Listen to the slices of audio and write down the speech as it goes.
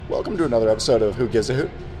Welcome to another episode of Who Gives a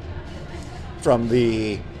Hoot from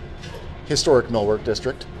the historic Millwork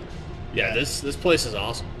District. Yeah, this place is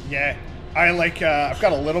awesome. Yeah, I've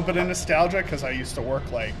got a little bit of nostalgia because I used to work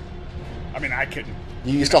I couldn't.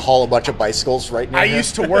 You used to haul a bunch of bicycles right now. I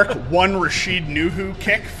used to work one Rashid Nuhu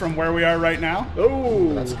kick from where we are right now.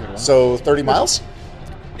 Oh, That's a good one. So 30 miles?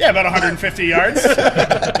 Yeah, about 150 yards.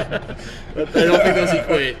 I don't think those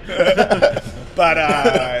equate.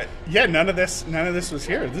 But yeah, none of this was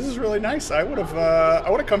here. This is really nice. I would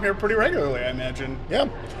have come here pretty regularly, I imagine. Yeah.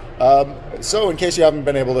 So in case you haven't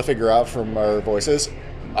been able to figure out from our voices,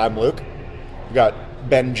 I'm Luke. We got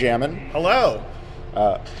Benjamin, Hello.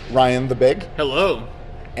 Ryan the Big, Hello.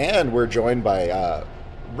 and we're joined by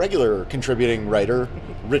regular contributing writer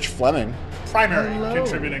Rich Fleming. Primary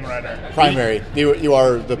contributing writer. Primary. You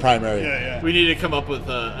are the primary. Yeah. We need to come up with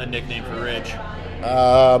a nickname for Rich.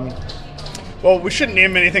 Well, we shouldn't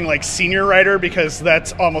name anything like senior writer because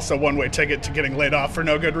that's almost a one-way ticket to getting laid off for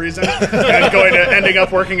no good reason and ending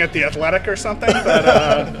up working at the Athletic or something.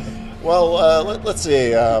 But let's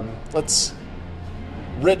see.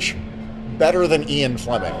 Rich, better than Ian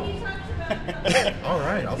Fleming. All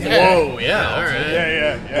right. I'll Whoa, yeah, all right.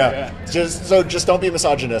 Yeah. Just don't be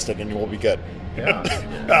misogynistic, and you will be good. Yeah.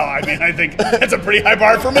 Well, I think that's a pretty high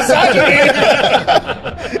bar for misogyny.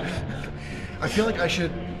 I feel like I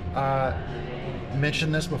should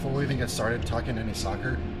mention this before we even get started talking any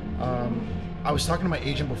soccer. I was talking to my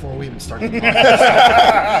agent before we even started the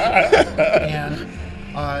podcast. And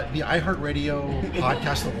the iHeartRadio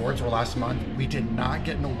Podcast Awards were last month. We did not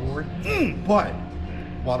get an award, but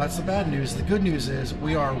while that's the bad news, the good news is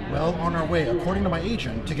we are well on our way, according to my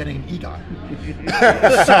agent, to getting an EGOT.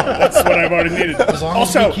 That's what I've already needed. As long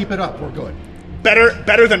as we keep it up, we're good.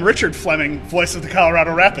 Better than Richard Fleming, voice of the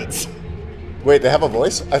Colorado Rapids. Wait, they have a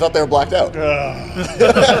voice? I thought they were blacked out.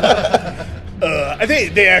 I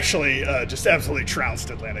think they actually just absolutely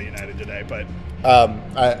trounced Atlanta United today. But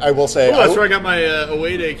I will say... Oh, that's where I got my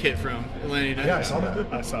away day kit from, Atlanta United. Yeah, I saw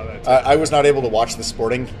that. I saw that too. I was not able to watch the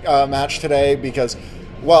Sporting match today because,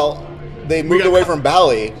 well, they moved away from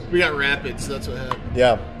Bally. We got Rapids, that's what happened.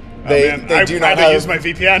 Yeah. I do had not to have... use my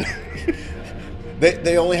VPN.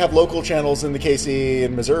 They only have local channels in the KC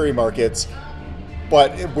and Missouri markets,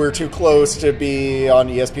 but we're too close to be on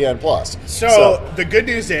ESPN Plus. So the good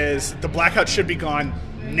news is the Blackouts should be gone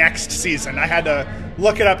next season. I had to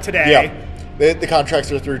look it up today. Yeah, the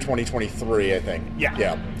contracts are through 2023, I think.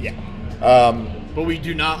 Yeah. But we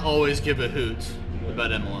do not always give a hoot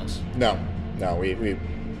about MLS. No, we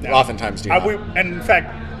oftentimes do not. And in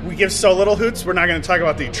fact, we give so little hoots, we're not going to talk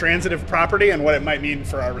about the transitive property and what it might mean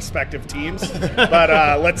for our respective teams.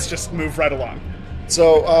 But let's just move right along.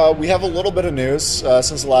 So we have a little bit of news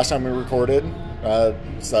since the last time we recorded.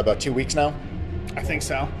 It's about 2 weeks now. I think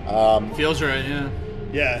so. Feels right, yeah.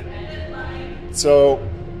 Yeah. So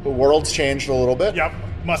the world's changed a little bit. Yep.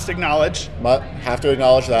 Must acknowledge. Have to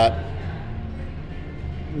acknowledge that.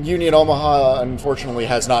 Union Omaha, unfortunately,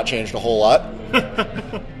 has not changed a whole lot. That's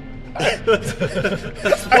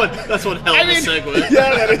one hell of a segue.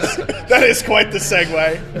 Yeah, that is quite the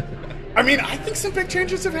segue. I think some big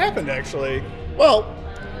changes have happened, actually. Well,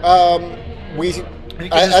 we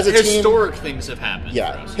as a team, historic things have happened.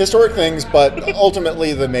 Yeah, for us. historic things, but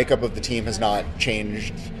ultimately the makeup of the team has not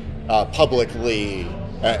changed publicly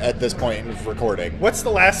at this point in recording. What's the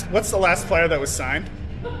last player that was signed?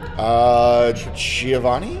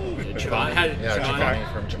 Giovanni? Giovanni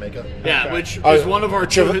from Jamaica. Yeah, Okay. which is one of our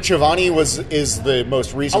two. Giovanni is the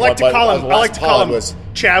most I recent like to one, call but him. the I like last to call pod him was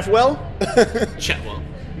Chavwell. Chetwell.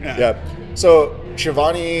 yeah. So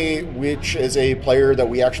Giovanni, which is a player that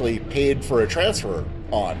we actually paid for a transfer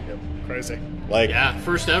on. Crazy. Like, Yeah,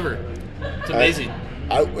 first ever. It's amazing.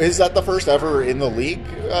 Is that the first ever in the league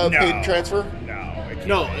paid transfer? No.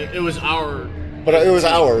 No, it was our. But it was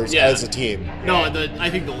ours Yeah. as a team. No, I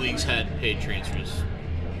think the leagues had paid transfers.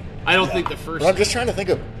 I don't think the first. But I'm just trying to think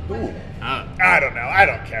of who. I don't know. I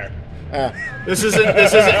don't care. This isn't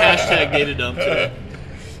hashtag data dump today.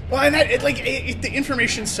 Well, and the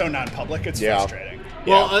information's so non-public. It's Yeah. frustrating.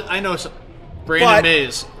 Well, I know Brandon But-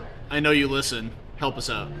 Mays. I know you listen. Help us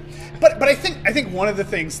out. But I think one of the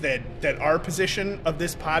things that our position of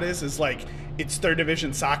this pod is like it's third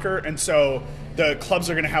division soccer, and so the clubs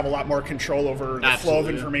are going to have a lot more control over the flow of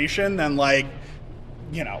Absolutely. information than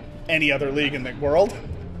any other league in the world.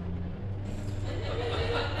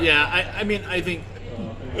 Yeah, I think.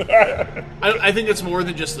 I think it's more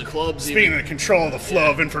than just the clubs. Speaking of control of the flow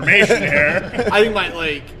of information here. I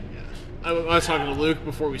think I was talking to Luke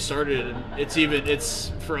before we started, and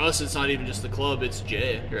it's for us. It's not even just the club; it's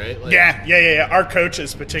Jay, right? Like, Yeah. Our coach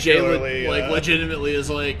is Jay particularly legitimately is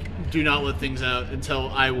like, do not let things out until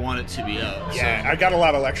I want it to be out. Yeah, I got a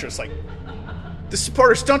lot of lectures like, the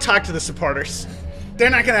supporters, don't talk to the supporters. They're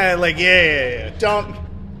not gonna don't.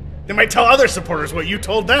 They might tell other supporters what you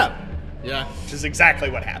told them, Yeah. which is exactly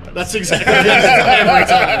what happened. That's exactly every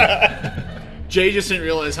time. Jay just didn't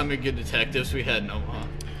realize how many good detectives we had in Omaha.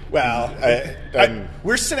 Well, I'm-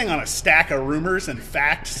 we're sitting on a stack of rumors and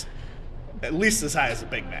facts, at least as high as a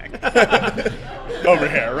Big Mac over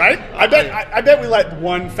here, right? I bet we let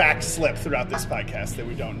one fact slip throughout this podcast that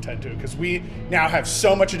we don't intend to, because we now have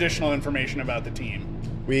so much additional information about the team.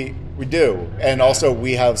 We do, and also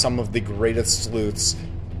we have some of the greatest sleuths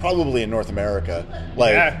probably in North America.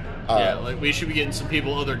 Like, Yeah. Yeah, like we should be getting some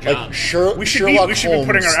people other like jobs. We should be Sherlock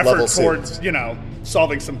putting our Holmes level effort towards sleuths.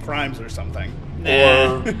 Solving some crimes or something.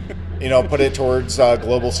 Nah. Or put it towards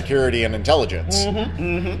global security and intelligence.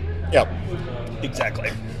 Yep.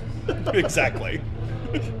 Exactly. Exactly.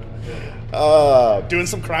 Uh, Doing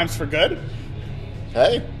some crimes for good.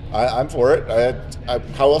 hey, I'm for it.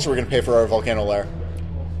 How else are we going to pay for our volcano lair?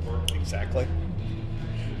 Exactly.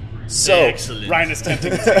 So, Excellent. Ryan is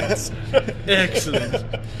tenting his hands. Excellent.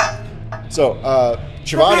 so Prepare the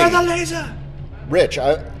Shivani, laser. Rich,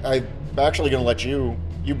 I'm actually going to let you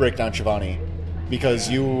break down Shivani because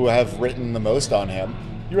you have written the most on him.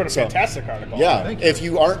 You wrote a So- fantastic article. Yeah, Thank you. if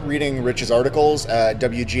you aren't reading Rich's articles at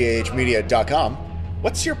wghmedia.com,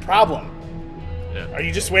 What's your problem? Yeah. Are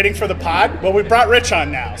you just waiting for the pod? Well, we brought Rich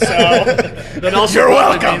on now, so That also You're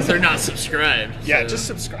probably welcome. means they're not subscribed. yeah, so- just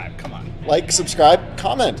subscribe. Come on. like, subscribe,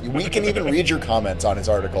 comment. We can even read your comments on his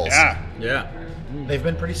articles. Yeah. Yeah. They've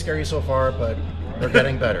been pretty scary so far, but they're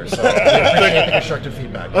getting better. So I appreciate the constructive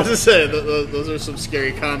feedback. I was just saying, those are some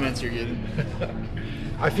scary comments you're getting.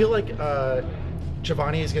 I feel like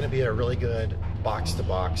Giovanni is going to be a really good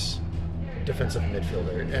box-to-box defensive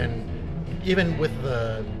midfielder, and even with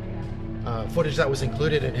the footage that was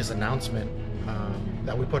included in his announcement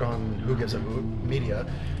that we put on Who Gives a Hoot Media,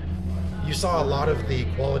 you saw a lot of the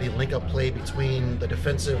quality link-up play between the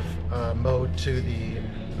defensive mode to the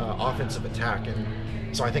offensive attack, and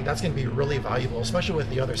so I think that's going to be really valuable, especially with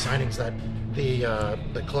the other signings that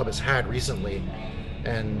the club has had recently.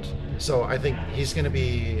 And so I think he's going to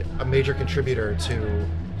be a major contributor to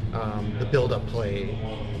the build-up play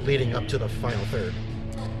leading up to the final third.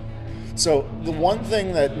 So the one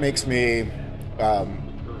thing that makes me a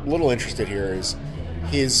little interested here is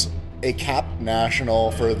he's a capped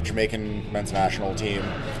national for the Jamaican men's national team.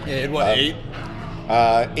 Yeah, what, 8?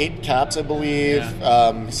 8 caps, I believe.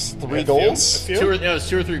 Yeah. 3 goals. A few? It was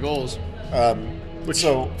 2 or 3 goals. Which,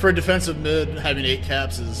 So- for a defensive mid, having 8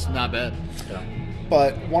 caps is not bad.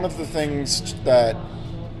 But one of the things that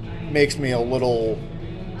makes me a little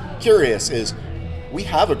curious is we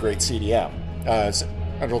have a great CDM,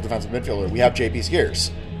 central defensive midfielder. We have JP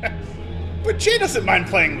Skiers. But Jay doesn't mind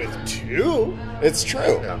playing with 2. It's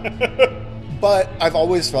true. But I've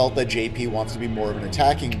always felt that JP wants to be more of an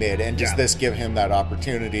attacking mid, and does Yeah. this give him that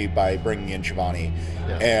opportunity by bringing in Shivani?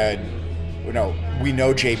 Yeah. And we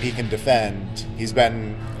know JP can defend. He's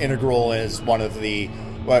been integral as one of the.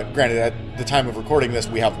 Well, granted, at the time of recording this,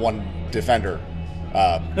 we have one defender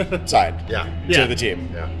signed Yeah. to the team.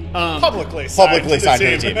 Yeah. Publicly Signed to the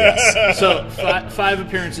team. team. Yes. So 5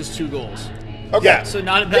 appearances, 2 goals. Okay. Yeah. So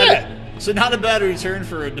not a bad. So not a bad return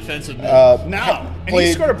for a defensive mid. No. And he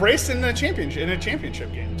Played- scored a brace in a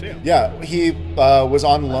championship game, too. Yeah, he was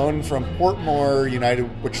on loan from Portmore United,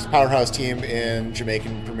 which is a powerhouse team in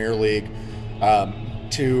Jamaican Premier League,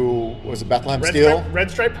 to was it Bethlehem Steel?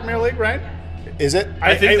 Red Stripe Premier League, right? Is it?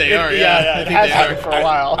 I think they are. Yeah, I it think has they been are. for a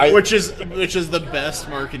while. which is the best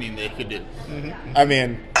marketing they could do. I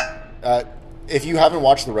mean, if you haven't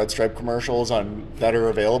watched the Red Stripe commercials that are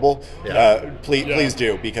available, please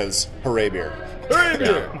do, because hooray beer.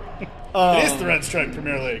 It is the Red Stripe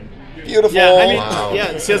Premier League. Beautiful. Yeah, I mean, Wow.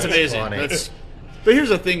 yeah, it's amazing. Funny. But here's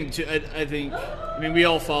the thing, too. I think, we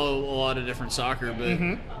all follow a lot of different soccer,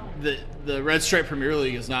 but the Red Stripe Premier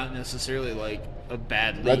League is not necessarily like a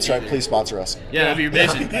bad league. Red Stripe, either. please sponsor us. Yeah, that'd be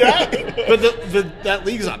amazing. But that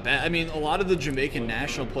league's not bad. I mean, a lot of the Jamaican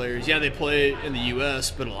national players, they play in the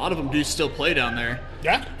U.S., but a lot of them do still play down there.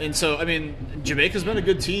 Yeah. And so, I mean, Jamaica's been a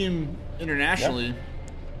good team internationally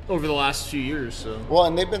over the last few years. So Well,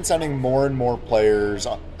 and they've been sending more and more players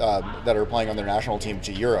that are playing on their national team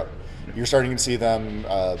to Europe. You're starting to see them.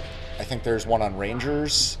 I think there's one on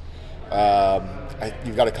Rangers.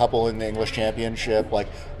 You've got a couple in the English Championship. Like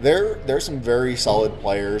there's some very solid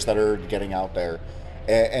players that are getting out there,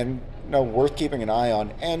 and worth keeping an eye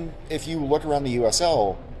on. And if you look around the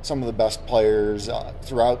USL, some of the best players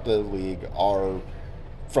throughout the league are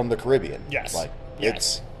from the Caribbean. Yes. like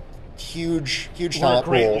Yes. huge We're a talent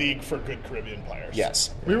great pool. league for good Caribbean players. Yes.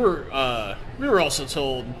 We were also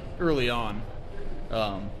told early on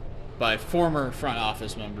by former front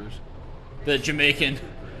office members that Jamaican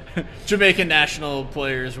national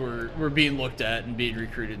players were being looked at and being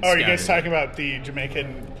recruited. And Oh, are you guys scouted. talking about the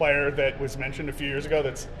Jamaican player that was mentioned a few years ago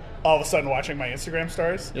that's all of a sudden watching my Instagram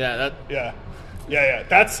stories? Yeah, Yeah.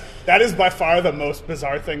 That is by far the most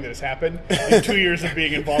bizarre thing that has happened in 2 years of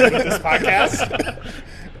being involved with this podcast.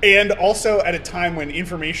 And also at a time when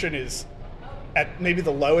information is at maybe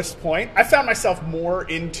the lowest point. I found myself more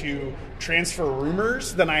into transfer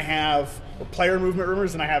rumors than I have, or player movement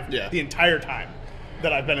rumors than I have Yeah. the entire time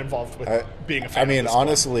that I've been involved with being a fan. I mean, of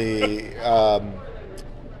this sport. honestly,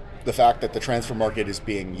 the fact that the transfer market is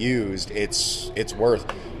being used, it's worth.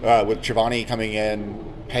 With Giovanni coming in,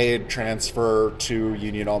 paid transfer to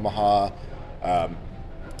Union Omaha,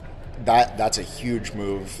 that's a huge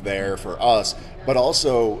move there for us. But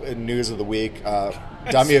also, in news of the week,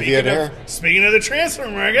 Damia Viader. Speaking of the transfer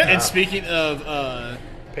market, and speaking of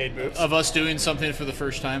paid moves. us doing something for the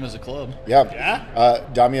first time as a club, Yeah.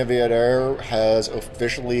 Damia Viader has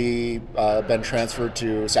officially been transferred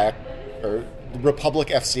to Republic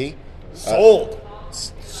FC. Sold.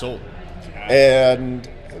 sold. And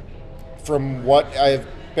from what I've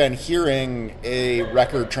been hearing, a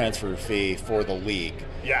record transfer fee for the league.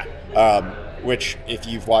 Yeah. Which, if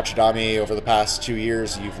you've watched Dami over the past 2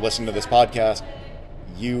 years, you've listened to this podcast,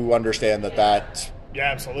 you understand that Yeah,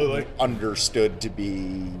 absolutely. understood to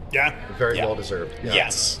be Yeah. Very Yeah. well deserved. Yeah.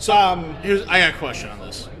 yes. So I got a question on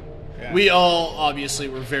this. Yeah. We all obviously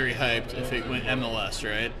were very hyped if it went MLS,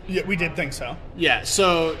 right? Yeah, we did think so. Yeah.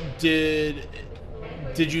 So did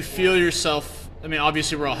you feel yourself? I mean,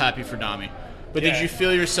 obviously we're all happy for Dami, but Yeah. did you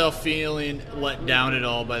feel yourself feeling let down at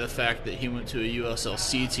all by the fact that he went to a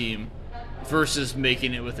USLC team versus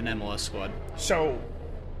making it with an MLS squad? So,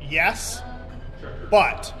 yes,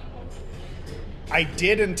 but I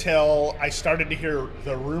did until I started to hear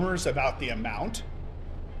the rumors about the amount,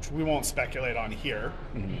 which we won't speculate on here.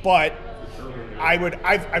 But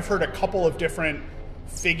I've heard a couple of different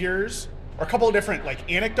figures or a couple of different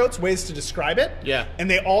anecdotes, ways to describe it. Yeah. And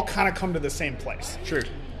they all kind of come to the same place. Sure.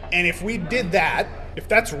 And if we did that, if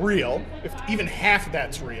that's real, if even half of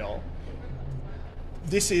that's real,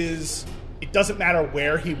 it doesn't matter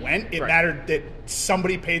where he went. It Right. mattered that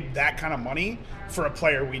somebody paid that kind of money for a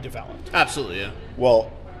player we developed. Absolutely. Yeah.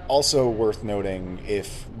 Well, also worth noting,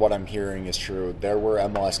 if what I'm hearing is true, there were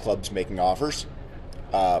MLS clubs making offers,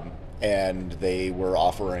 and they were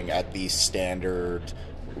offering at the standard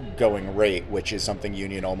going rate, which is something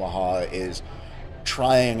Union Omaha is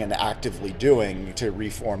trying and actively doing to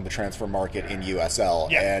reform the transfer market in USL,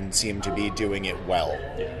 Yeah. and seem to be doing it well.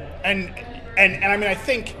 And I mean, I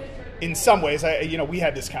think in some ways, we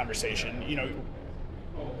had this conversation.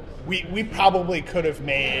 We probably could have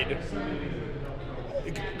made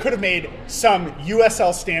some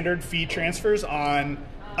USL standard fee transfers on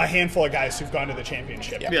a handful of guys who've gone to the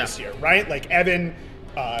championship this year, right? Like Evan,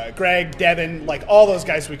 Greg, Devin, all those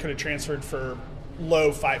guys we could have transferred for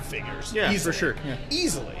low five figures. Yeah, easily, for sure. Yeah.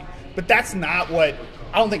 Easily. But that's not what,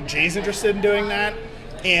 I don't think Jay's interested in doing that.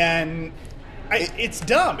 And it's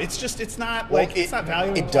dumb. It's just, it's not it's not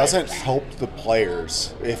valuable. It doesn't help the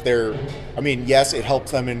players if they're. I mean, yes, it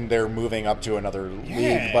helps them in their moving up to another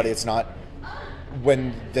league, but it's not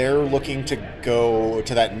when they're looking to go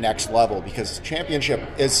to that next level, because championship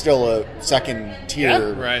is still a second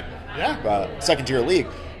tier, Right. Yeah. second tier league.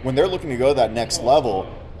 When they're looking to go to that next level,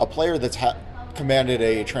 a player that's commanded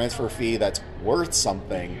a transfer fee that's worth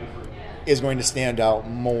something is going to stand out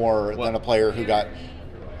more than a player who got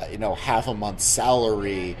half a month's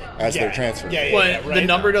salary as their transfer fee. Yeah, Well, the right.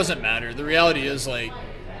 number doesn't matter. The reality is,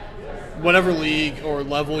 whatever league or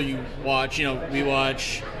level you watch, we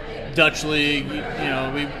watch Dutch league. We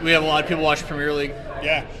have a lot of people watch Premier League.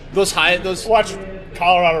 Yeah. Those Watch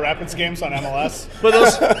Colorado Rapids games on MLS.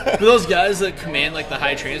 but those guys that command the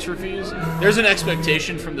high transfer fees, there's an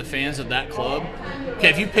expectation from the fans of that club. Okay,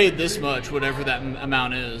 if you paid this much, whatever that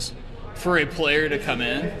amount is, for a player to come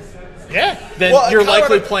in, Yeah. then Well, you're Colorado-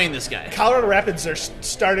 likely playing this guy. Colorado Rapids are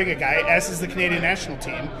starting a guy, as is the Canadian national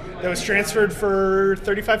team, that was transferred for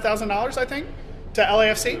 $35,000, I think, to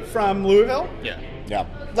LAFC from Louisville. Yeah. Yeah.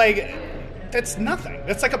 That's nothing.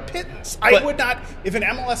 That's like a pittance. But- I would not, if an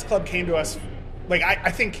MLS club came to us,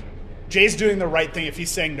 I think Jay's doing the right thing if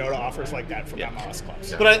he's saying no to offers like that from MLS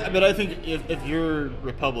clubs. But I think if you're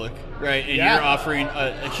Republic, right, and Yeah. you're offering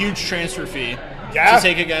a huge transfer fee Yeah. to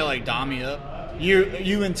take a guy like Dami up,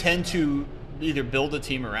 you intend to either build a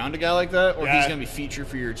team around a guy like that, or Yeah. he's going to be featured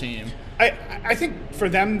for your team. I think for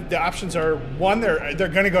them the options are, one, they're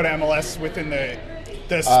going to go to MLS within the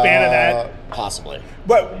the span of that? Possibly.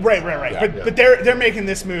 But right. Yeah. But they're making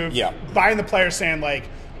this move, Yeah. buying the player, saying like,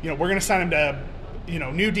 we're going to sign him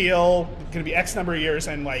to, new deal, going to be X number of years,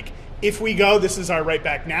 and like if we go, this is our right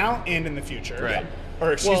back now and in the future, Right.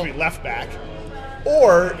 Or left back.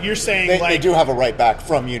 Or you're saying They do have a right back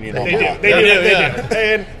from Union They Omaha. do. They do.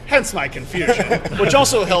 And hence my confusion. Which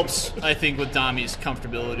also helps, I think, with Dami's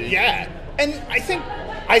comfortability. Yeah, and I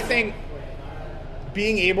think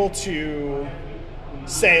being able to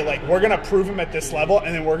say like we're going to prove him at this level,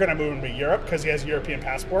 and then we're going to move him to Europe because he has a European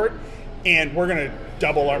passport, and we're going to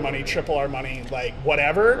double our money, triple our money, like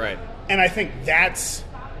whatever. Right. And I think that's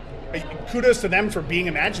kudos to them for being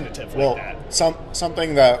imaginative like that.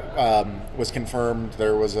 Something that was confirmed.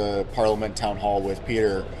 There was a Parliament town hall with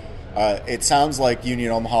Peter. It sounds like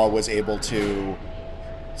Union Omaha was able to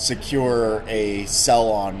secure a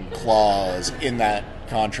sell-on clause in that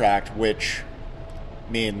contract, which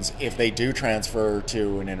means if they do transfer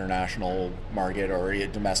to an international market or a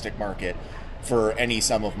domestic market for any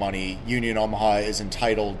sum of money, Union Omaha is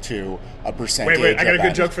entitled to a percentage. Wait, I got a of good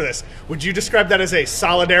that. joke for this. Would you describe that as a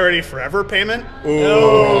Solidarity Forever payment?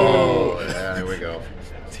 Oh, yeah, here we go.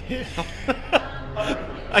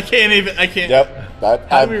 I can't. Yep.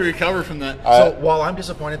 How do we recover from that? So while I'm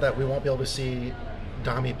disappointed that we won't be able to see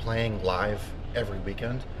Dami playing live every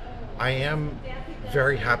weekend, I am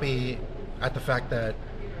very happy at the fact that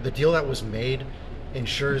the deal that was made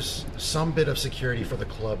ensures some bit of security for the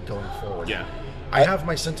club going forward. Yeah. I have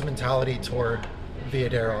my sentimentality toward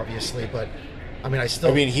Villader, obviously, but I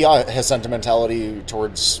mean, he has sentimentality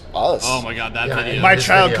towards us. Oh my God, that Yeah, video. My this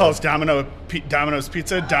child video. calls Domino's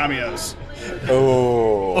Pizza Damios.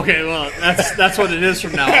 Oh. Okay, well, that's what it is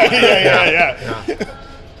from now on. Yeah.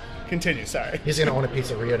 Continue. Sorry. he's going to own a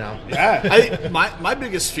pizzeria now. Yeah. My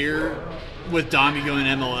biggest fear with Dami going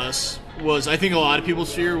MLS was, I think a lot of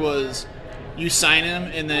people's fear was you sign him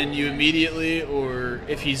and then you immediately, or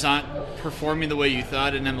if he's not performing the way you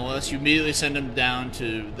thought in MLS, you immediately send him down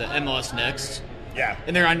to the MLS Next. Yeah.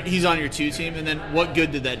 And he's on your 2 team, and then what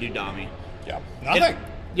good did that do Dami? Yeah. Nothing.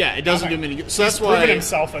 It doesn't do him any good. So He's that's proven why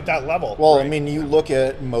himself at that level. Well, I mean, you look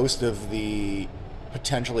at most of the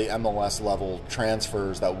potentially MLS level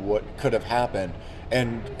transfers that could have happened,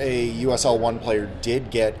 and a USL 1 player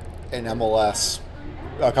did get a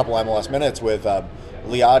couple MLS minutes with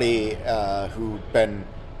Liati, who'd been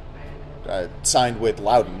signed with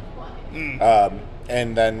Loudoun,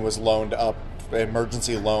 and then was loaned up,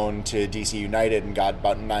 emergency loan to DC United, and got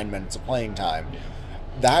about 9 minutes of playing time.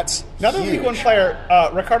 That's Another huge. League One player,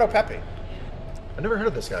 Ricardo Pepe. I've never heard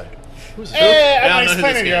of this guy. Who's I'm don't not know who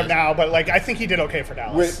explaining this to guy you is. now, but like I think he did okay for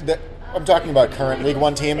Dallas. I'm talking about current League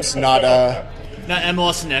One teams, not not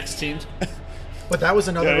MLS Next teams. But that was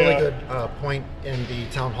another Yeah, really yeah. good point in the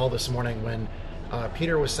town hall this morning when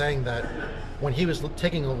Peter was saying that when he was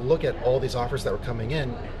taking a look at all these offers that were coming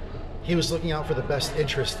in, he was looking out for the best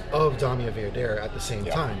interest of Dami Villader at the same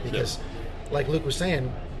time. Because, like Luke was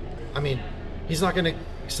saying, I mean, he's not going to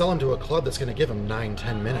sell him to a club that's going to give him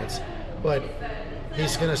 9-10 minutes, but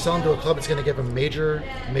he's going to sell him to a club that's going to give him major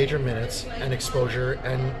minutes and exposure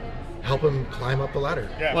and help him climb up the ladder.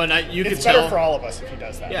 Yeah. Well, you could it's better tell for all of us if he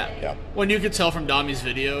does that. Yeah. When you could tell from Dami's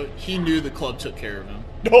video, he knew the club took care of him.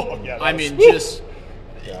 Oh, yeah. I mean, just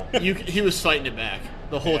he was fighting it back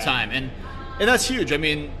the whole time, and that's huge. I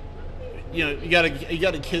mean, you got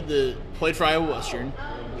a kid that played for Iowa Western,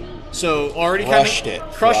 so already Crushed kind it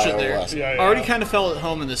of for crushed it Iowa there. Western. Yeah. Already kind of felt at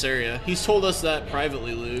home in this area. He's told us that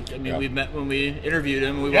privately, Luke. I mean, Yeah. we met when we interviewed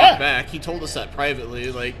him. And we Yeah. walked back. He told us that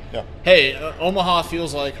privately, like, Yeah. "Hey, Omaha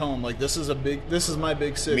feels like home. Like this is my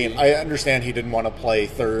big I city." mean, I understand he didn't want to play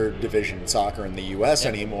third division soccer in the U.S.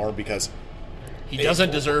 anymore because he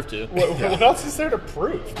doesn't deserve to. What else is there to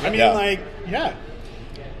prove? I mean,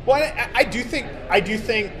 Well, I do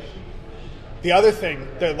think the other thing,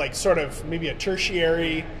 the like sort of maybe a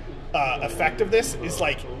tertiary effect of this is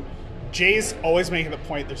like Jay's always making the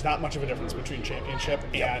point. There's not much of a difference between championship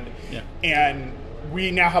and we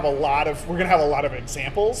now have we're gonna have a lot of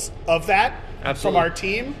examples of that Absolutely. from our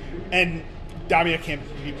team, and Damia can't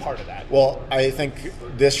be part of that. Well, I think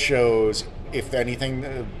this shows, if anything,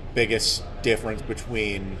 the biggest difference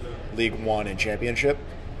between League One and Championship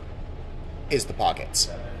is the pockets.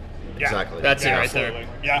 Yeah. Exactly. That's it right Absolutely. there.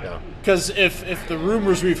 Yeah. Because if the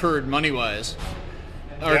rumors we've heard money-wise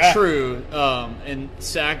are Yeah. true, and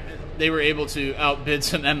they were able to outbid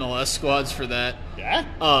some MLS squads for that, Yeah.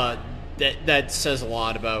 that says a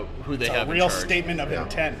lot about who they It's have a in real charge. statement of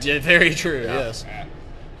intent. Yeah, very true. Yes.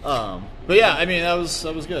 Yeah. But yeah, I mean that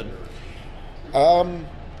was good.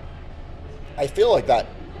 I feel like that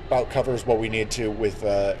about covers what we need to with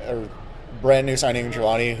a brand new signing,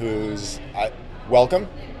 Jelani, who's welcome.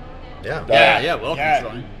 Yeah. Welcome, Yeah.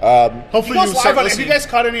 Johnny. He Hopefully goes you live start on, have listening. you guys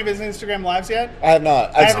caught any of his Instagram lives yet? I have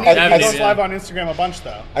not. I haven't either. He goes yeah. live on Instagram a bunch,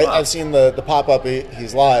 though. I've seen the pop-up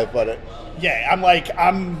he's live, but Yeah,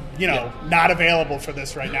 I'm not available for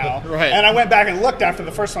this right now. Right. And I went back and looked after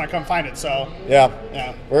the first one. I couldn't find it, so. yeah.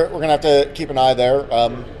 Yeah. We're going to have to keep an eye there.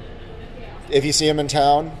 If you see him in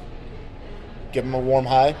town, give him a warm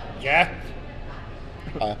hi. Yeah.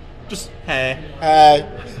 Just, hey. Hi.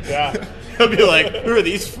 Yeah. He'll be like, who are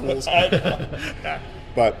these fools? I know. Yeah.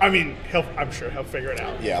 But, I mean, I'm sure he'll figure it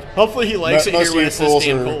out. yeah. Hopefully he likes it Most here of when you it's this fools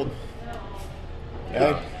damn are- cold.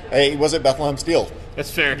 Yeah. Hey, he was at Bethlehem Steel. That's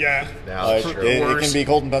fair. Yeah. Yeah, Like, that's true. it Worse. can be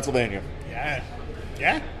cold in Pennsylvania. Yeah.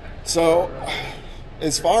 Yeah. So,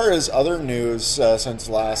 as far as other news since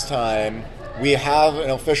last time, we have an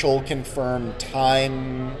official confirmed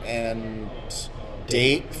time and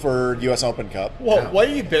date for U.S. Open Cup. Well, why are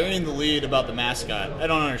you burying the lead about the mascot? I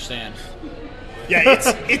don't understand. Yeah,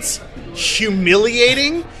 it's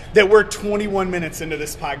humiliating that we're 21 minutes into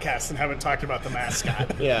this podcast and haven't talked about the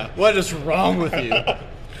mascot. Yeah. What is wrong with you?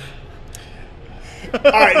 All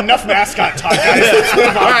right, enough mascot talk, guys. Let's move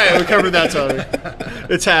All on. right, we covered that topic.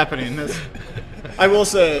 It's happening. I will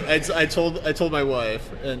say, I told my wife,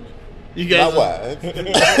 and you guys, My wife.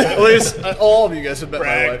 at least all of you guys have met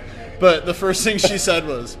Brag. my wife. But the first thing she said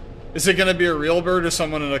was, "Is it going to be a real bird or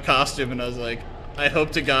someone in a costume?" And I was like, "I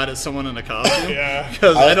hope to God it's someone in a costume, Yeah.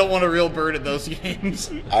 because I don't want a real bird at those games."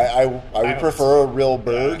 I would prefer a real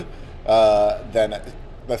bird than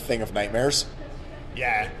the thing of nightmares.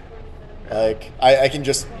 Yeah. Like, I can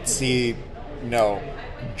just see,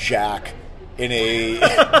 Jack in a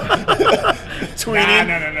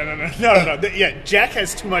Tweeting. No. Yeah, Jack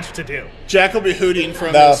has too much to do. Jack will be hooting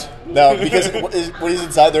from no, his. no, because when he's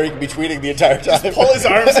inside there, he can be tweeting the entire time. Pull his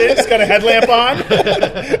arms in. He's got a headlamp on.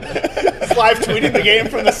 He's live tweeting the game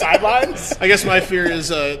from the sidelines. I guess my fear is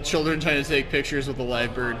children trying to take pictures with a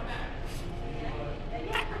live bird.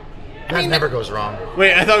 That never goes wrong.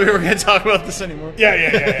 Wait, I thought we were going to talk about this anymore.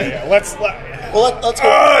 Yeah. Let's go. Let's go.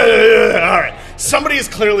 All right. Somebody is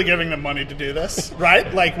clearly giving them money to do this,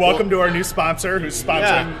 right? Like, welcome to our new sponsor who's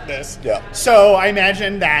sponsoring this. Yeah. So I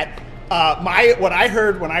imagine that what I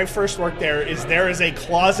heard when I first worked there is a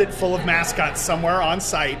closet full of mascots somewhere on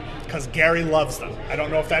site because Gary loves them. I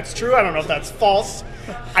don't know if that's true. I don't know if that's false.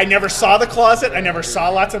 I never saw the closet. I never saw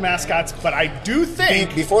lots of mascots, but I do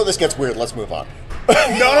think Before this gets weird, let's move on.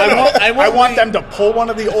 no. I want them to pull one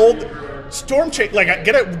of the old storm like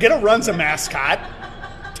get a Runza mascot,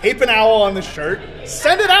 tape an owl on the shirt,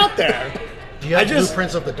 send it out there. Do you have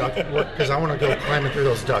blueprints of the duck? Because I want to go climbing through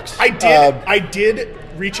those ducks. I did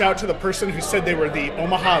reach out to the person who said they were the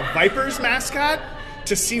Omaha Vipers mascot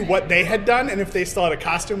to see what they had done and if they still had a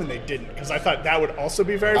costume, and they didn't, because I thought that would also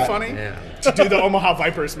be very funny to do the Omaha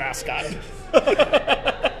Vipers mascot.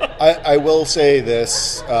 I will say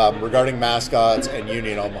this regarding mascots and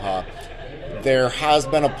Union Omaha. There has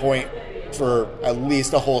been a point for at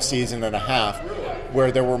least a whole season and a half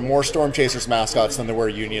where there were more Storm Chasers mascots than there were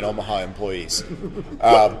Union Omaha employees.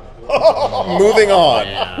 Moving on.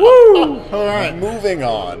 Yeah. Woo! All right. Moving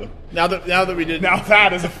on. Now that we did, Now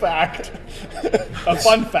that is a fact, a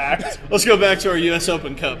fun fact. let's go back to our U.S.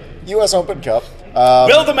 Open Cup. U.S. Open Cup.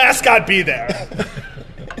 Will the mascot be there?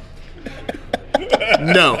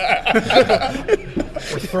 No.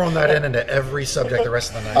 We're throwing that into every subject the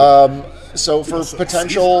rest of the night. So for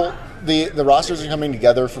potential, the rosters are coming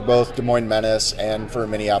together for both Des Moines Menace and for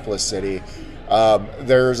Minneapolis City.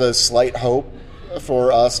 There's a slight hope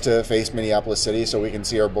for us to face Minneapolis City so we can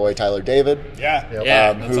see our boy Tyler David, Yeah.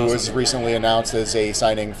 Yeah, that's who awesome. was recently announced as a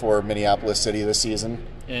signing for Minneapolis City this season.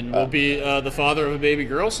 And will be the father of a baby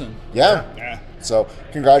girl soon. Yeah. Yeah. So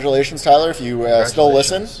congratulations, Tyler, if you still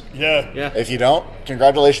listen. Yeah. Yeah, If you don't,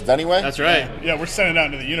 congratulations anyway. that's right. Yeah, we're sending it out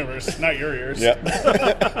into the universe, not your ears.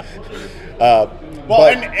 Yeah. Well,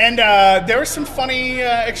 But- and there was some funny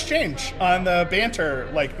exchange on the banter,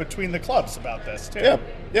 like between the clubs about this too. Yeah.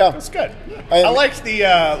 Yeah. That's good. I- I liked the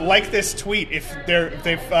like this tweet if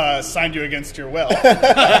they've signed you against your will,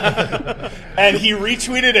 and he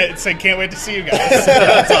retweeted it and said, "Can't wait to see you guys."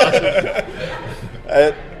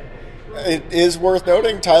 It is worth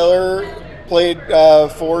noting Tyler played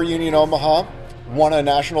for Union Omaha, won a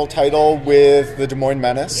national title with the Des Moines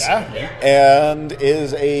Menace, Yeah. and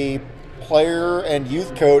is a player and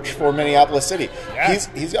youth coach for Minneapolis City. Yeah.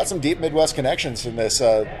 He's got some deep Midwest connections in this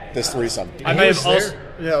threesome. I He may was have also. there.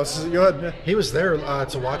 Yeah, go ahead. He was there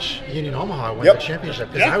to watch Union Omaha win Yep. the championship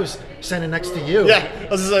because Yeah. I was standing next to you. Yeah, I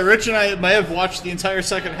was just like, Rich and I might have watched the entire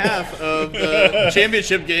second half of the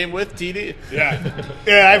championship game with TD. Yeah.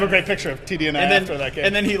 Yeah, I have a great picture of TD and I And after that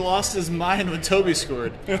game. then he lost his mind when Toby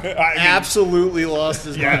scored. I mean, Absolutely lost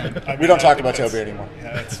his yeah, mind. I mean, We don't I talk think about that's- Toby anymore.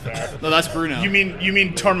 Yeah, that's fair. No, that's Bruno. You mean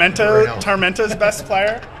Bruno. Tormenta's best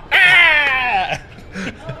player? Ah!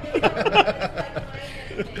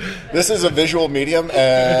 This is a visual medium,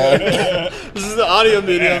 and This is the audio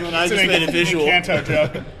medium, and I It's just an made a visual. Encanto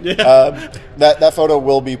joke. that photo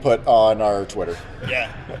will be put on our Twitter.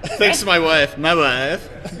 Yeah. Thanks to my wife. My wife.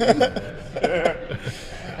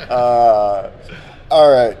 All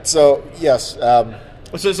right, so yes,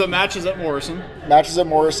 So matches at Morrison. matches at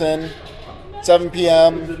Morrison, 7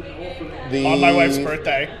 p.m. On my wife's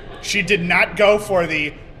birthday. She did not go for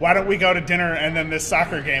the why don't we go to dinner and then this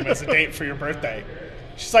soccer game as a date for your birthday.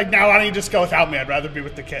 She's like, now why don't you just go without me? I'd rather be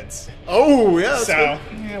with the kids. Oh, yeah. That's So,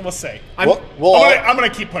 good. yeah, we'll see. Well, I'm gonna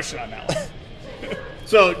keep pushing on that one.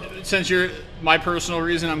 So, since you're my personal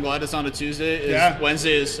reason, I'm glad it's on a Tuesday. Is Yeah.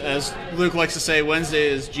 Wednesday is, as Luke likes to say, Wednesday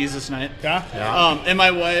is Jesus night. Yeah? And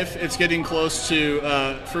my wife, it's getting close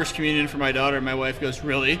to First Communion for my daughter. My wife goes,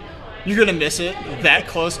 "Really? You're gonna miss it that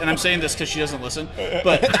close?" And I'm saying this because she doesn't listen,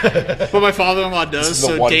 but my father-in-law does. is the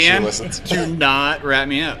So one she Dan, listens to. do not rat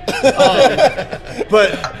me out.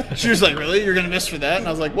 But she was like, "Really? You're gonna miss for that?" And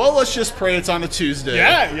I was like, "Well, let's just pray it's on a Tuesday."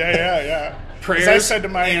 Yeah. Prayers As I said to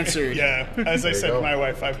my answered. Yeah. As I said you to go. my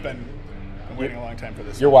wife, I'm waiting a long time for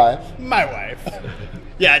this. your wife. My wife.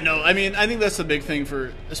 Yeah, no, I mean, I think that's the big thing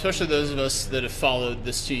for, especially those of us that have followed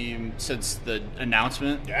this team since the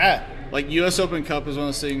announcement. Yeah. Like, U.S. Open Cup is one of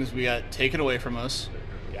those things we got taken away from us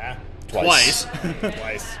Yeah. twice.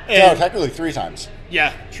 Twice. No, And- technically 3 times.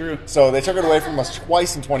 yeah, true. So they took it away from us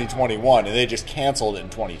twice in 2021, and they just canceled it in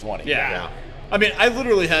 2020. Yeah. I mean, I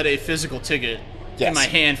literally had a physical ticket in Yes. my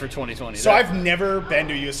hand for 2020. So I've never been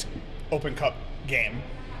to a U.S. Open Cup game.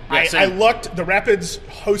 Yeah, I same. looked. The Rapids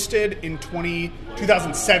hosted in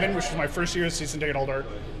 2007, which was my first year as season ticket holder.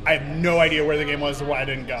 I have no idea where the game was or why I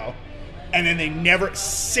didn't go. And then they never,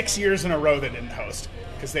 6 years in a row, they didn't host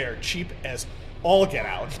because they are cheap as all get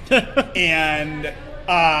out. and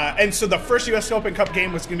so the first U.S. Open Cup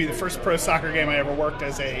game was going to be the first pro soccer game I ever worked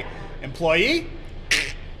as a employee.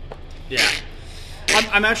 Yeah.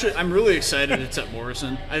 I'm really excited it's at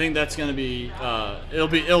Morrison. I think that's going to be,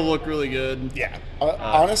 it'll look really good. Yeah.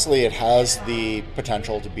 Honestly, it has the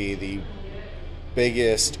potential to be the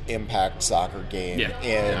biggest impact soccer game Yeah.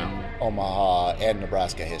 in Omaha and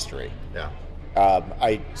Nebraska history. Yeah.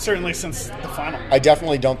 Certainly since the final. I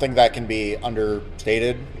definitely don't think that can be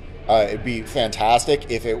understated. It'd be fantastic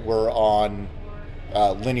if it were on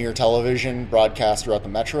linear television broadcast throughout the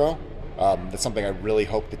metro. That's something I really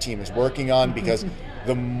hope the team is working on because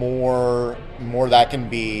the more that can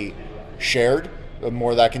be shared, the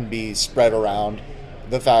more that can be spread around.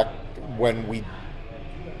 The fact when we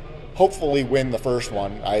hopefully win the first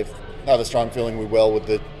one, I have a strong feeling we will with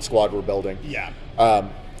the squad we're building. Yeah.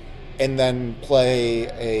 And then play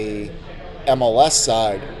a MLS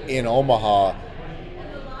side in Omaha,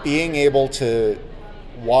 being able to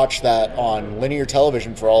watch that on linear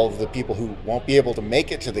television for all of the people who won't be able to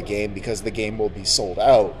make it to the game because the game will be sold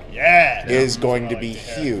out Yeah. is That's going what to I be like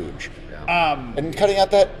hear. huge. Um, And cutting out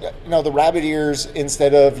that, the rabbit ears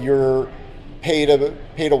instead of your pay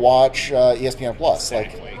to watch ESPN Plus.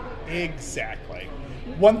 Exactly.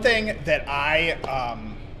 One thing that I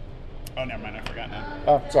oh, never mind. I forgot now.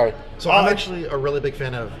 Oh, sorry. So I'm actually a really big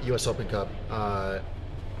fan of U.S. Open Cup,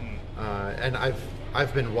 and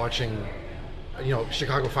I've been watching,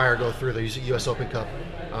 Chicago Fire go through the U.S. Open Cup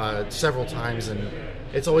several times, and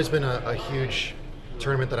it's always been a huge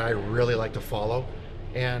tournament that I really like to follow,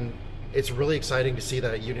 and it's really exciting to see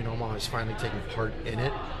that Union Omaha is finally taking part in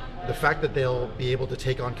it. The fact that they'll be able to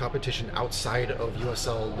take on competition outside of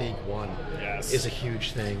USL League One Yes. is a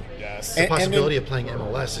huge thing. Yes. The And possibility of playing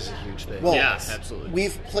MLS is a huge thing. Well, Yeah, absolutely.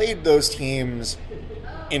 We've played those teams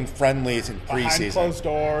in friendlies in Behind preseason. closed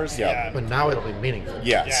doors. Yeah. Yeah. But now it'll be meaningful.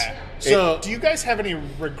 Yes. Yeah. So- do you guys have any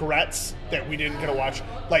regrets that we didn't get to watch?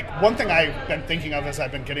 Like, one thing I've been thinking of as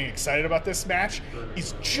I've been getting excited about this match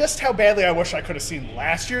is just how badly I wish I could have seen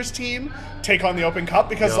last year's team take on the Open Cup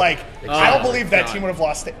because, Yep. I don't Oh, believe that God. team would have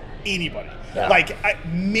lost to anybody. Yeah.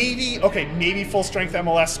 Maybe full strength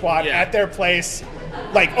MLS squad Yeah. at their place.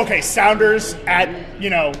 Sounders at,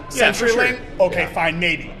 Yeah, for CenturyLink. sure. Okay, fine,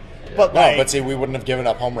 maybe. But No, but see, we wouldn't have given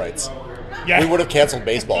up home rights. yeah. We would have canceled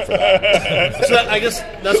baseball for that. So I guess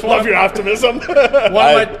that's Love your optimism.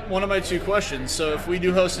 one of my two questions. So if we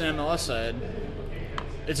do host an MLS side,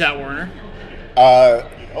 it's at Werner.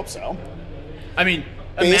 Hope so. I mean,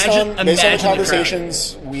 based on the crowd.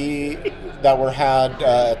 conversations that were had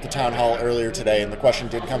at the town hall earlier today, and the question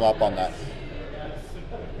did come up on that.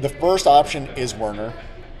 The first option is Werner.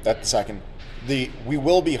 That's the second. We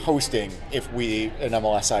will be hosting if an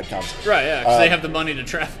MLS side comes. Right, yeah, because they have the money to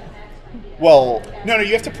travel. Well, No,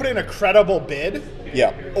 you have to put in a credible bid,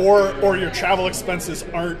 yeah. or your travel expenses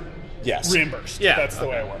aren't Yes. reimbursed. Yeah. That's the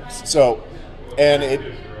way it works. So, and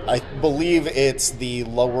I believe it's the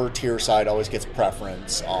lower tier side always gets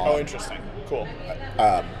preference on. Oh, interesting. Cool.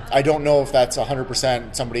 I don't know if that's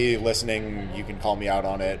 100%. Somebody listening, you can call me out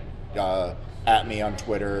on it. At me on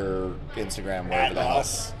Twitter, Instagram, wherever At the hell.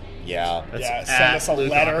 us. Yeah. Yeah, send At us a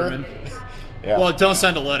Luke letter. Opperman. Yeah. Well, don't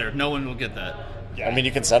send a letter. No one will get that. Yeah. I mean,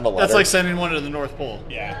 you can send a letter. That's like sending one to the North Pole.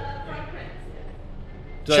 yeah.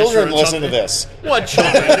 Did I Children screw listen to something? this. What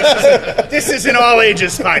children? This is an all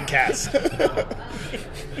ages podcast.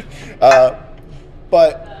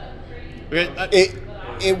 But Okay,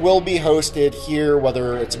 it will be hosted here,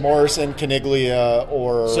 whether it's Morrison, Caniglia,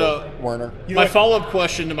 or So- Werner. my follow-up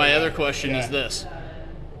question to my other question is Yeah. this.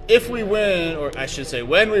 If we win, or I should say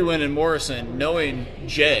when we win in Morrison, knowing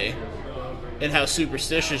Jay and how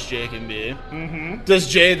superstitious Jay can be, does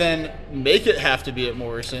Jay then make it have to be at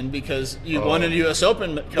Morrison because you won a U.S.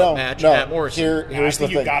 Open Cup match at Morrison? I Here's the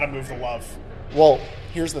think you thing. got to move the love. Well,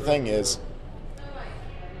 here's the thing is,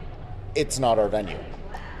 it's not our venue.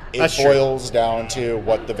 It That's true. boils down to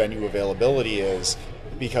what the venue availability is,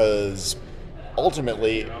 because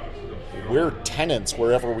ultimately, we're tenants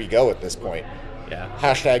wherever we go at this point. Yeah.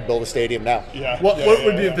 Hashtag build a stadium now. Yeah. What yeah, what yeah,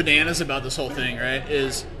 would be yeah. bananas about this whole thing, right?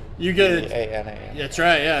 Is you get A-N-A-N. That's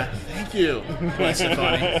right, yeah. Thank you, Gwen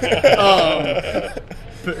Stefani.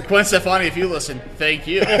 Gwen Stefani, if you listen, thank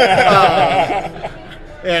you.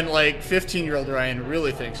 And like 15-year-old Ryan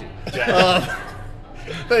really thanks you.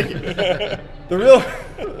 Thank you. There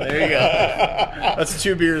you go. That's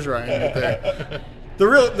 2 beers, Ryan, right there. The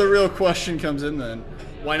real question comes in then.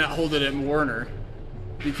 Why not hold it at Warner?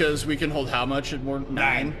 Because we can hold how much at Warner?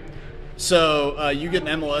 9. So you get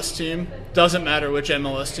an MLS team. Doesn't matter which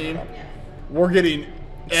MLS team. We're getting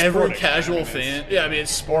every Sporting, casual I mean, fan. Yeah, I mean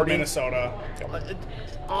it's sporting. Minnesota.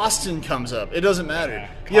 Austin comes up. It doesn't matter.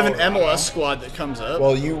 You have an Colorado. MLS squad that comes up.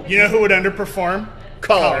 Well, you You know who would underperform?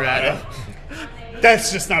 Colorado.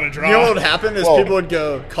 That's just not a draw. You know what would happen is Well- people would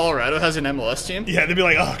go, Colorado has an MLS team? Yeah, they'd be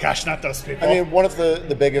like, oh gosh, not those people. I mean, one of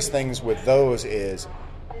the biggest things with those is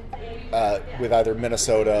with either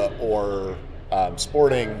Minnesota or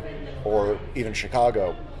Sporting or even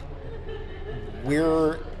Chicago,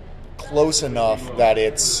 we're close enough that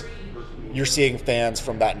you're seeing fans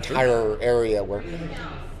from that entire area where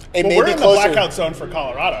it well, may we're be in closer. the blackout zone for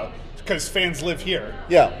Colorado because fans live here.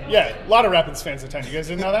 Yeah. Yeah, a lot of Rapids fans attend. You guys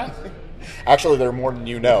didn't know that? Actually, there are more than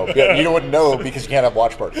you know. You wouldn't know because you can't have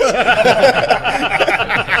watch parties.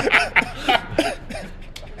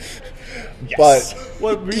 Yes.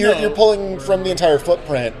 But you're pulling from the entire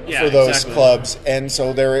footprint Yeah, for those exactly. clubs, and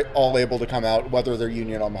so they're all able to come out, whether they're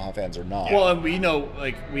Union Omaha fans or not. Well, and we know,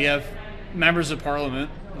 like, we have members of parliament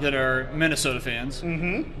that are Minnesota fans,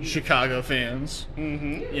 Chicago fans,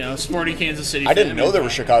 you know, Sporting Kansas City I didn't fans. know there were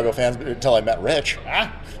Chicago fans until I met Rich.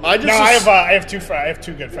 I just No, I have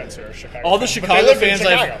two good friends who are Chicago. all the fans, but they Chicago live in fans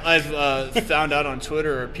Chicago. I've found out on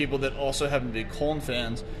Twitter are people that also happen to be Cologne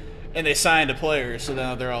fans, and they signed a player, so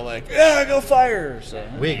now they're all like, "Yeah, go Fire!" So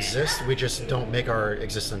We exist. We just don't make our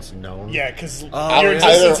existence known. Yeah, because Oh, your yeah.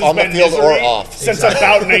 existence Either on has the been field or misery off. since Exactly.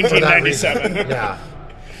 about For that 1997. reason. Yeah.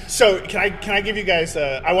 So can I give you guys?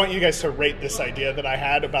 I want you guys to rate this idea that I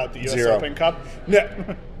had about the U.S. 0. Open Cup. No,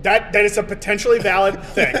 that is a potentially valid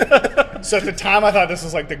thing. So at the time, I thought this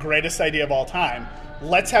was like the greatest idea of all time.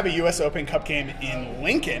 Let's have a U.S. Open Cup game in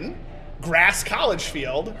Lincoln, grass college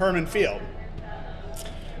field, Herman Field.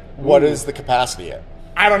 What is the capacity at?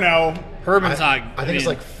 I don't know. Herman's I not. think it's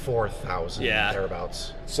mean, like 4,000 Yeah.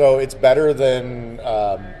 thereabouts. So it's better than,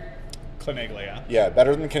 Claniglia.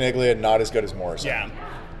 better than Caniglia, not as good as Morrison. Yeah.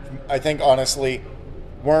 I think, honestly,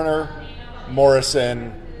 Werner,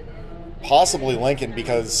 Morrison, possibly Lincoln,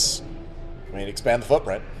 because, expand the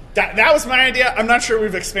footprint. That was my idea. I'm not sure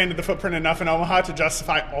we've expanded the footprint enough in Omaha to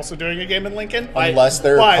justify also doing a game in Lincoln. Unless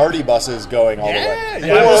there are but- party buses going all the way.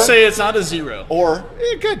 Yeah, I will say it's not a 0. Or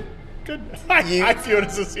good. I view it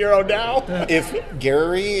as a 0 now. if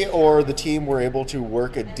Gary or the team were able to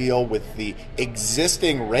work a deal with the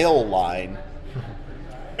existing rail line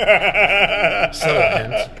But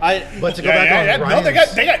to go back on No,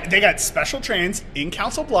 Ryan's, they got special trains in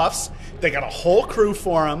Council Bluffs. They got a whole crew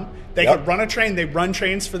for them. They could run a train. They run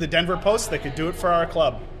trains for the Denver Post. They could do it for our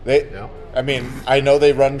club. I mean, I know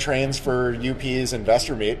they run trains for UP's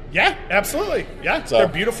investor meet. Yeah, absolutely. Yeah, So- they're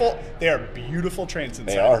beautiful. They are beautiful trains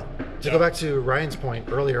inside. They are. to go back to Ryan's point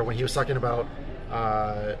earlier when he was talking about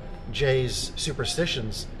Jay's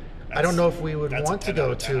superstitions, I don't know if we would that's want a to 10 go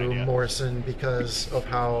out of 10 to idea. Morrison because of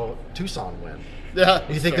how Tucson went. Yeah.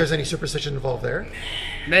 Do you think there's any superstition involved there?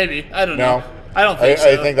 Maybe. I don't No. know. I don't think so.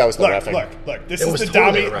 I think that was the reffing. Look. This It is was the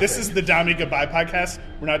totally Dami. a This reffing. is the Dami Goodbye podcast.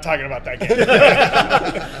 We're not talking about that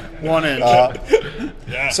game. 1 inch.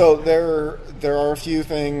 Yeah. So there are a few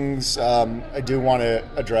things I do want to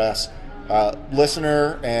address.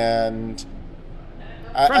 Listener and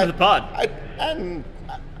Friend of the pod.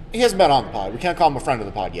 he hasn't been on the pod. We can't call him a friend of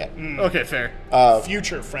the pod yet. Okay, fair.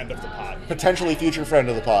 Future friend of the pod. Potentially future friend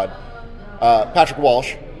of the pod. Patrick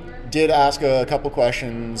Walsh did ask a couple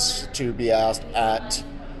questions to be asked at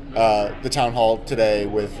the town hall today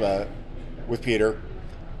with Peter.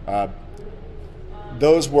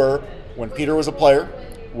 Those were, when Peter was a player,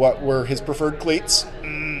 what were his preferred cleats?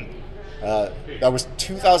 That was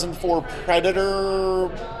 2004 Predator.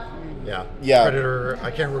 Yeah. Predator. I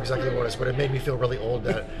can't remember exactly what it was, but it made me feel really old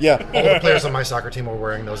that Yeah. all the players on my soccer team were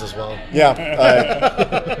wearing those as well. Yeah.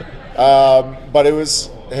 But it was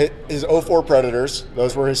his 04 Predators.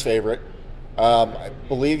 Those were his favorite. I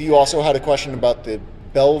believe you also had a question about the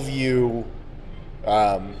Bellevue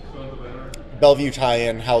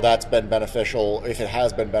tie-in, how that's been beneficial, if it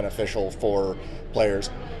has been beneficial for players.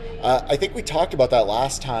 I think we talked about that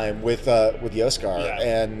last time with Yoskar,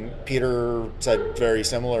 and Peter said very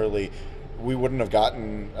similarly, we wouldn't have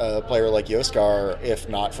gotten a player like Yoskar if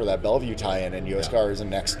not for that Bellevue tie-in, and Yoskar is a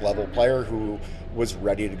next-level player who was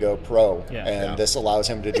ready to go pro, and this allows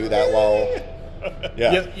him to do that while...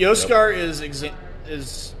 Yeah. Yoskar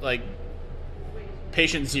is like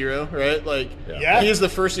patient zero, right? Like, Yeah. he is the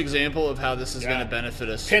first example of how this is going to benefit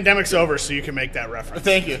us. Pandemic's over, so you can make that reference.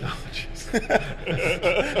 Thank you.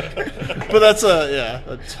 But that's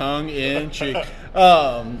a tongue in cheek.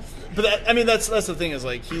 But that's the thing is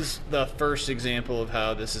like he's the first example of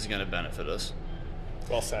how this is going to benefit us.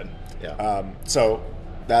 Well said. So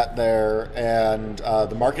that there, and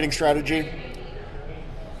the marketing strategy,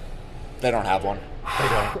 they don't have one. They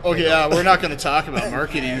don't. Okay, we're not going to talk about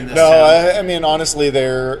marketing in this No, town. I mean honestly,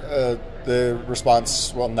 the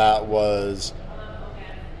response on that was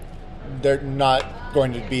they're not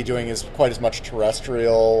going to be doing quite as much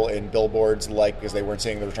terrestrial in billboards, like because they weren't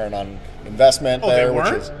seeing the return on investment Oh, they there, which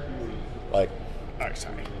weren't? is like Oh,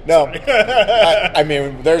 sorry. no. I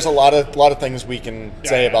mean, there's a lot of things we can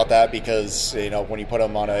say about that because when you put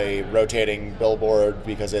them on a rotating billboard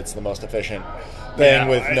because it's the most efficient thing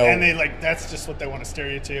with no. And they that's just what they want to steer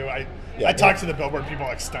you to. I talked to the billboard people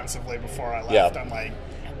extensively before I left. Yeah. I'm like,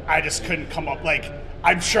 I just couldn't come up.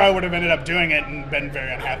 I'm sure I would have ended up doing it and been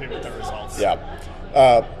very unhappy with the results. Yeah,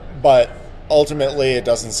 but ultimately, it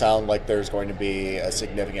doesn't sound like there's going to be a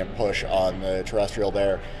significant push on the terrestrial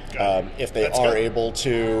there. If they That's are good. able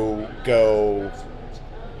to go.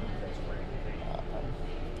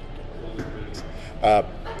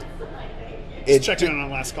 Just checking in on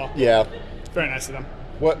the last call. Yeah. Very nice of them.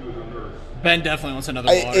 What? Ben definitely wants another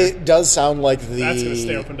water. It does sound like That's going to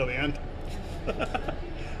stay open till the end.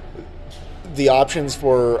 the options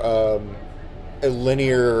for a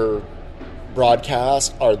linear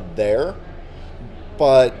broadcast are there,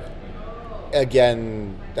 but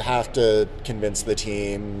again, have to convince the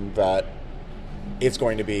team that it's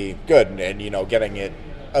going to be good, and getting it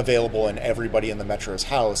available in everybody in the Metro's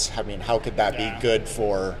house. I mean, how could that be good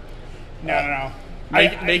for? No.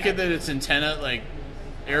 Make it that it's antenna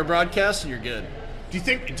air broadcast, and you're good. Do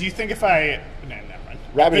you think if I? No, never mind.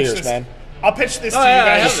 Rabbit I'll pitch ears, this- man. I'll pitch this Oh, to you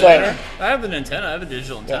yeah, guys like- later. I have an antenna. I have a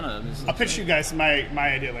digital antenna. I'll pitch you guys my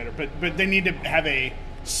idea later. But they need to have a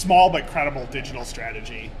small but credible digital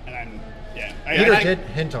strategy. And Peter did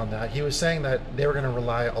hint on that. He was saying that they were going to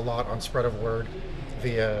rely a lot on spread of word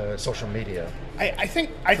via social media. I think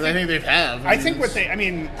I think they have. I think what they. I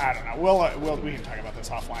mean, I don't know. We can talk about this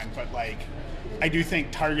offline. But I do think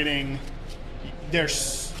targeting.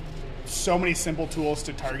 There's so many simple tools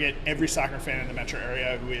to target every soccer fan in the metro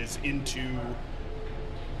area who is into.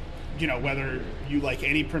 Whether you like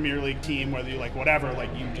any Premier League team, whether you like whatever,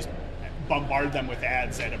 you just bombard them with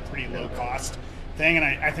ads at a pretty low cost thing. And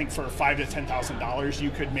I think for $5,000 to $10,000, you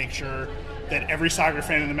could make sure that every soccer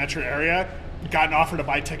fan in the metro area got an offer to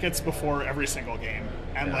buy tickets before every single game.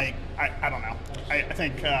 And I don't know. I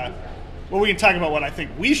think we can talk about what I think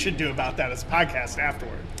we should do about that as a podcast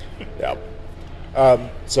afterward. Yeah.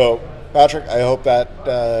 So, Patrick, I hope that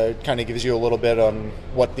kind of gives you a little bit on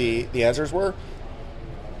what the answers were.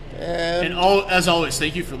 And as always,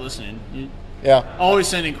 thank you for listening. Yeah. Always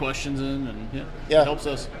sending questions in, and Yeah. it helps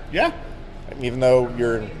us. Yeah, Even though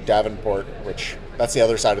you're in Davenport, which that's the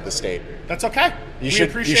other side of the state. that's okay. You We should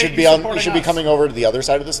appreciate be supporting you should be us. coming over to the other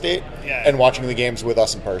side of the state Yeah. and watching the games with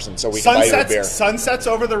us in person, so we can buy you a beer. Sunsets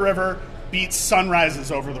over the river beats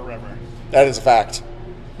sunrises over the river. That is a fact.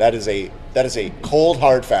 That is a cold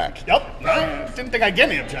hard fact. Yep. I didn't think I'd get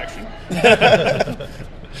any objection.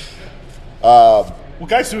 Well,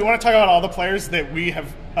 guys, do we want to talk about all the players that we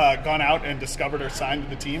have gone out and discovered or signed to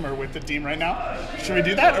the team or with the team right now? Should we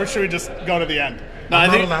do that, or should we just go to the end? No, I'm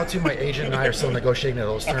not allowed to. My agent and I are still negotiating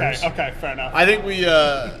those terms. Okay, fair enough. I think we.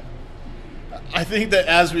 I think that,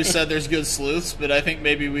 as we said, there's good sleuths, but I think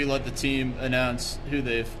maybe we let the team announce who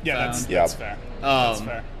they've yeah, found. that's fair. That's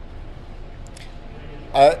fair.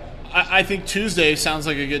 I think Tuesday sounds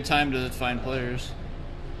like a good time to find players.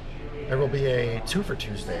 There will be a 2 for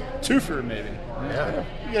Tuesday. Twofer, maybe. Yeah.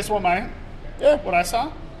 You guys want my Yeah. what I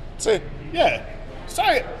saw? See. Yeah.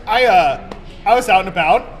 Sorry, I was out and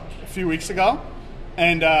about a few weeks ago,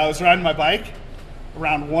 and I was riding my bike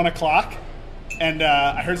around 1 o'clock, and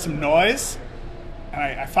I heard some noise, and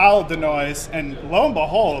I followed the noise, and lo and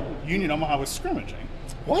behold, Union Omaha was scrimmaging.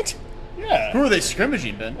 What? Yeah. Who are they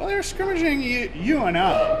scrimmaging, Ben? Well, they were scrimmaging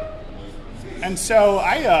UNO, and so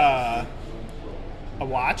I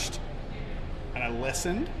watched and I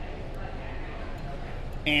listened,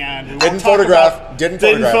 and Didn't photograph. Didn't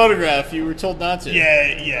Didn't photograph. photograph. You were told not to.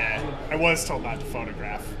 Yeah, I was told not to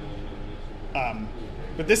photograph.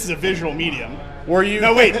 But this is a visual medium. Were you?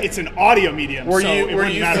 No, wait, it's an audio medium. Were so you? it Were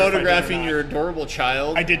wouldn't you matter if I did or photographing not. your adorable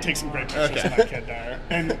child? I did take some great pictures Okay. of my kid there,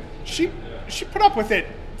 and she put up with it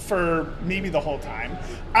for maybe the whole time.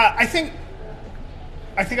 I think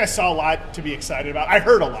I saw a lot to be excited about. I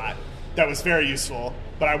heard a lot that was very useful,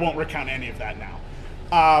 but I won't recount any of that now.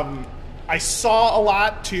 I saw a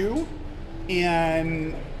lot too,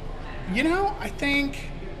 and I think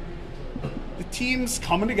the team's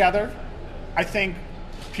coming together. I think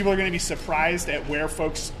people are going to be surprised at where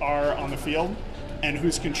folks are on the field and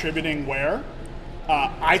who's contributing where.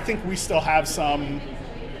 I think we still have some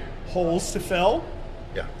holes to fill.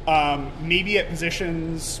 Yeah. Maybe at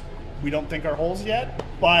positions we don't think are holes yet,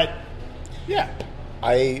 but yeah.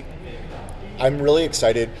 I'm really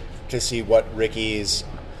excited to see what Ricky's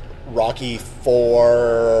Rocky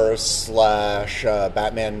 4 /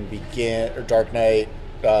 Batman Begin or Dark Knight.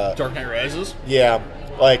 Dark Knight Rises. Yeah,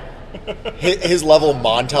 like his level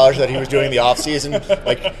montage that he was doing in the off season,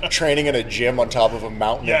 like training in a gym on top of a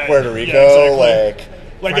mountain in Puerto Rico,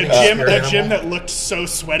 like a gym that looked so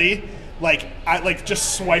sweaty. Like I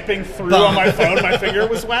just swiping through on my phone, my finger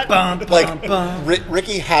was wet.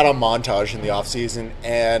 Ricky had a montage in the off season,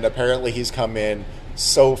 and apparently he's come in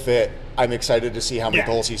so fit. I'm excited to see how many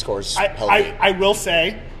goals he scores. I will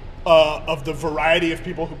say, of the variety of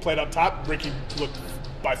people who played up top, Ricky looked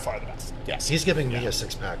by far the best. Yes, He's giving me a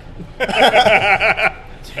 6-pack.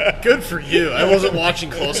 Good for you. I wasn't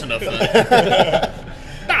watching close enough then.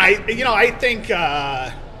 I think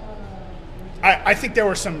I think there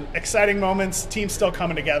were some exciting moments. Team's still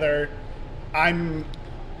coming together.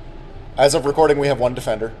 As of recording, we have one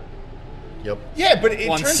defender. Yep. Yeah, but it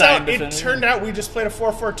One turns signed out defender. we just played a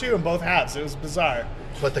 4-4-2 in both halves. It was bizarre.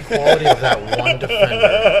 But the quality of that one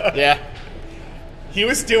defender. Yeah. He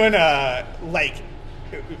was doing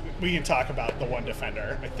we can talk about the one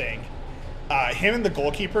defender, I think. Him and the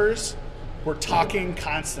goalkeepers were talking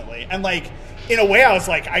constantly. And in a way I was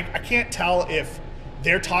like, I can't tell if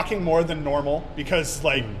they're talking more than normal because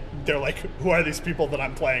they're like, who are these people that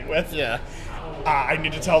I'm playing with? Yeah. I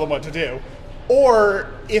need to tell them what to do. Or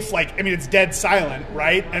if it's dead silent,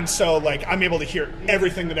 right? And so I'm able to hear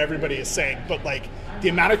everything that everybody is saying, but the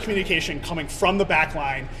amount of communication coming from the back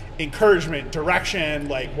line, encouragement, direction,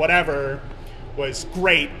 whatever, was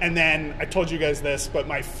great. And then I told you guys this, but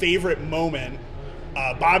my favorite moment,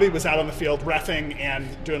 Bobby was out on the field reffing and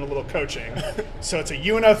doing a little coaching. So it's a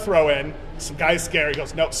UNO throw-in. Some guy's scared. He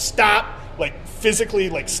goes, no, stop. Physically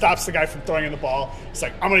stops the guy from throwing in the ball. It's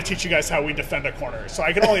I'm going to teach you guys how we defend a corner. So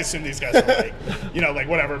I can only assume these guys are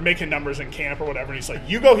whatever, making numbers in camp or whatever. And he's like,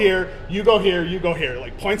 you go here, you go here, you go here.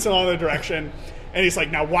 Points in all the direction. And he's like,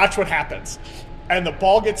 now watch what happens. And the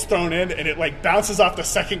ball gets thrown in, and it bounces off the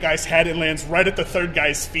second guy's head and lands right at the third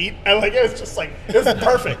guy's feet. And it was just it was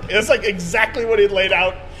perfect. It was exactly what he'd laid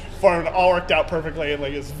out for him. It all worked out perfectly, and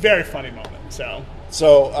it was a very funny moment. So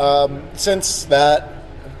since that,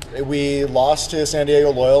 we lost to San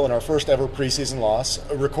Diego Loyal in our first ever preseason loss,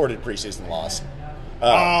 a recorded preseason loss.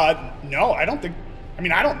 No, I don't think.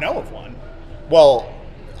 I don't know of one. Well,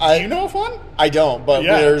 Do you know of one? I don't, but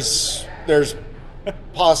Yeah. there's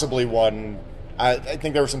possibly one. I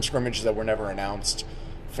think there were some scrimmages that were never announced.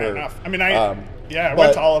 Fair enough. I mean, I but-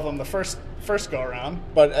 went to all of them the first go around.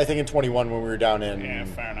 But I think in 21 when we were down in Yeah,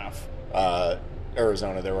 fair enough.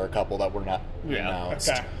 Arizona, there were a couple that were not Yeah. announced.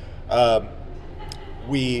 Okay.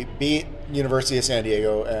 We beat University of San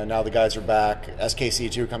Diego, and now the guys are back.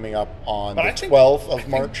 SKC2 coming up on But the I think- 12th of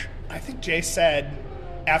March. I think Jay said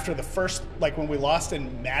after the first, like when we lost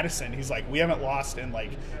in Madison, he's like, we haven't lost in like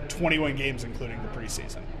 21 games, including the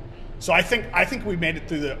preseason. So I think we made it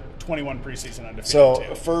through the 21 preseason undefeated So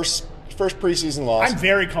too. first preseason loss. I'm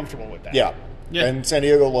very comfortable with that. Yeah. Yeah. And San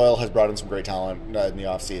Diego Loyal has brought in some great talent in the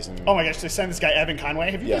offseason. Oh my gosh, they sent this guy Evan Conway.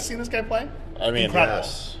 Have you Yeah. guys seen this guy play? I mean, Incredible.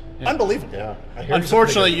 Yes. Unbelievable. Yeah. I hear he's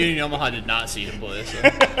Unfortunately, pretty Union Omaha did not see him play.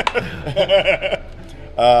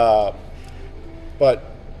 So. But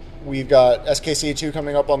we've got SKC2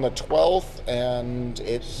 coming up on the 12th, and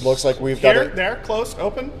it looks like we've got Here, it there, close,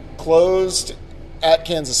 open. closed at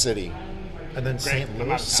Kansas City. good. And then St. I'm out of Louis.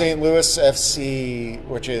 town. St. Louis FC,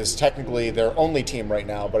 which is technically their only team right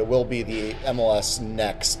now, but it will be the MLS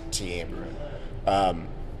next team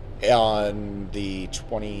on the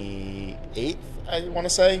 28th, I want to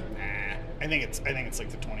say. I think it's like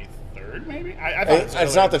the 23rd, maybe. I thought it was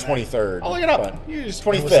It's not the earlier than that. 23rd. I'll look it up. but You just-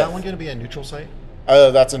 25th. Was that one going to be a neutral site?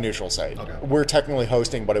 That's a neutral site. Okay. We're technically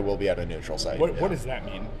hosting, but it will be at a neutral site. What does that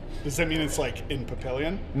mean? Does that mean it's like in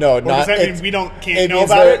Papillion? No, or not. does that mean it's- we can't it know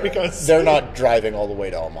means about they're- it because they're not driving all the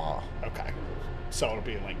way to Omaha. Okay, so it'll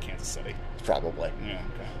be in like Kansas City. Probably. Yeah.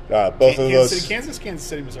 Okay. Both of those. Kansas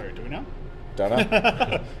City, Missouri. Do we know? Don't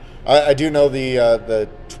know. I do know the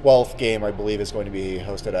 12th game, I believe, is going to be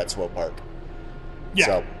hosted at Swope Park. Yeah.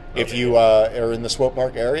 So if Okay. you are in the Swope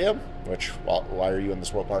Park area, which, well, why are you in the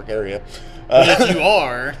Swope Park area? But if you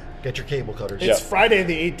are, Get your cable cutters. It's Yeah. Friday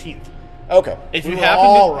the 18th, Okay. if We you were happen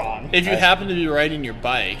all to, wrong. if you happen to be riding your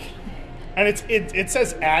bike, and it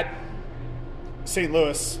says at St.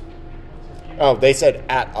 Louis. Oh, they said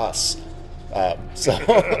at us. So,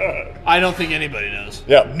 I don't think anybody knows.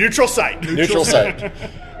 yeah. Neutral site. Neutral site.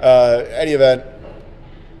 Any event,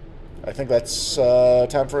 I think that's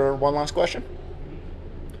time for one last question.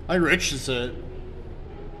 I think Rich is a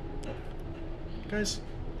Guys,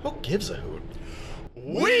 who gives a hoot?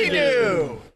 We do.